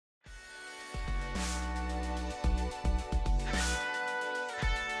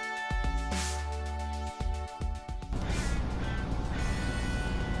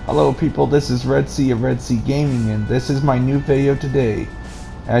Hello people, this is Red Sea of Red Sea Gaming, and this is my new video today.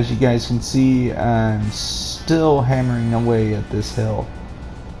 As you guys can see, I'm still hammering away at this hill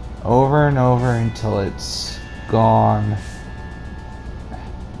over and over until it's gone.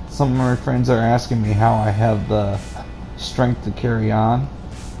 Some of my friends are asking me how I have the strength to carry on.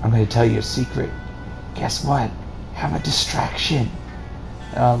 I'm going to tell you a secret. Guess what? Have a distraction.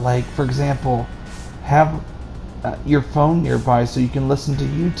 Like, for example, have your phone nearby so you can listen to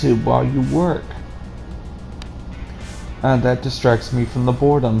YouTube while you work. That distracts me from the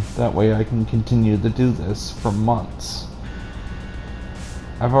boredom. That way I can continue to do this for months.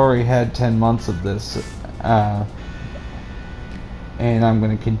 I've already had 10 months of this, and I'm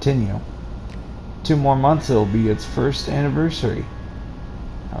going to continue. 2 more months it'll be its first anniversary.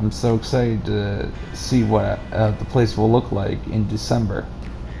 I'm so excited to see what the place will look like in December.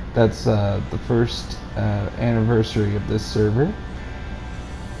 That's the first anniversary of this server,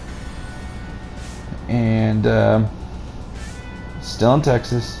 and still in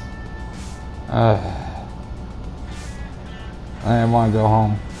Texas. I want to go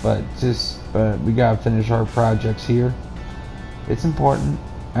home, but we gotta finish our projects here. It's important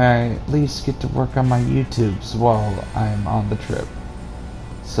I at least get to work on my YouTubes while I'm on the trip.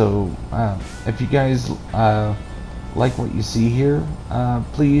 So if you guys like what you see here,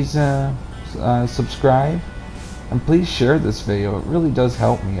 please subscribe, and please share this video. It really does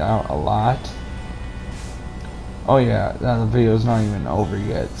help me out a lot. Oh yeah, the video is not even over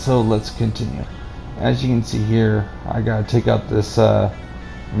yet, so let's continue. As you can see here, I gotta take out this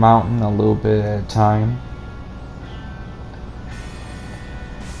mountain a little bit at a time.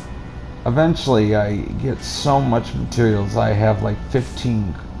 Eventually I get so much materials. I have like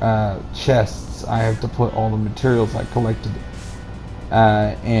 15 chests. I have to put all the materials I collected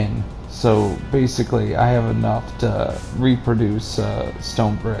in. So basically I have enough to reproduce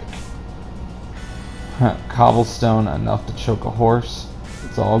stone brick. Cobblestone enough to choke a horse.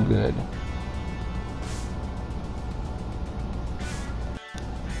 It's all good.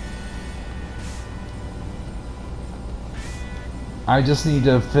 I just need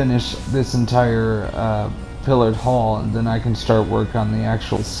to finish this entire pillared hall, and then I can start work on the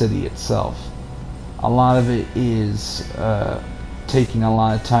actual city itself. A lot of it is taking a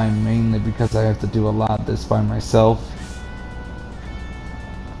lot of time, mainly because I have to do a lot of this by myself.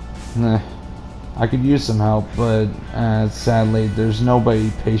 I could use some help, but sadly there's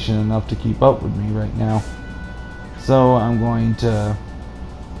nobody patient enough to keep up with me right now. So I'm going to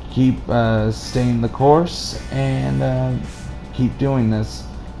keep staying the course and keep doing this.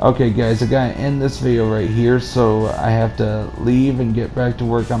 Okay guys, I gotta end this video right here, so I have to leave and get back to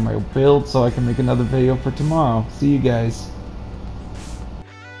work on my build so I can make another video for tomorrow. See you guys.